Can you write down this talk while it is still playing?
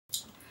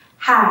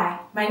Hi,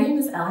 my name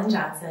is Ellen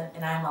Johnson,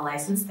 and I am a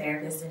licensed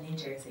therapist in New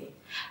Jersey.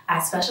 I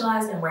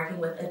specialize in working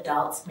with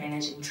adults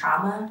managing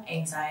trauma,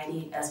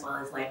 anxiety, as well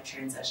as life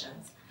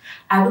transitions.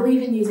 I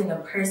believe in using a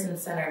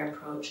person-centered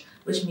approach,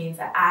 which means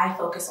that I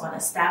focus on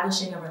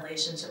establishing a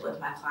relationship with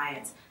my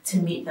clients to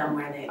meet them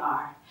where they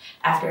are.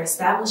 After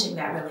establishing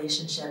that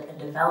relationship and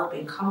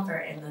developing comfort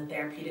in the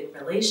therapeutic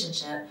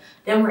relationship,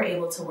 then we're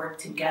able to work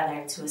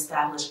together to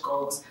establish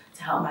goals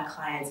to help my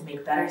clients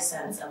make better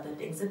sense of the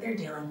things that they're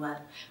dealing with,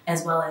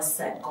 as well as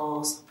set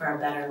goals for a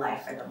better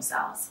life for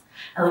themselves.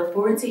 I look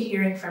forward to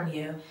hearing from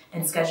you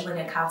and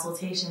scheduling a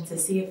consultation to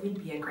see if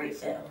we'd be a great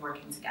fit of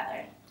working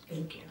together.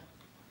 Thank you.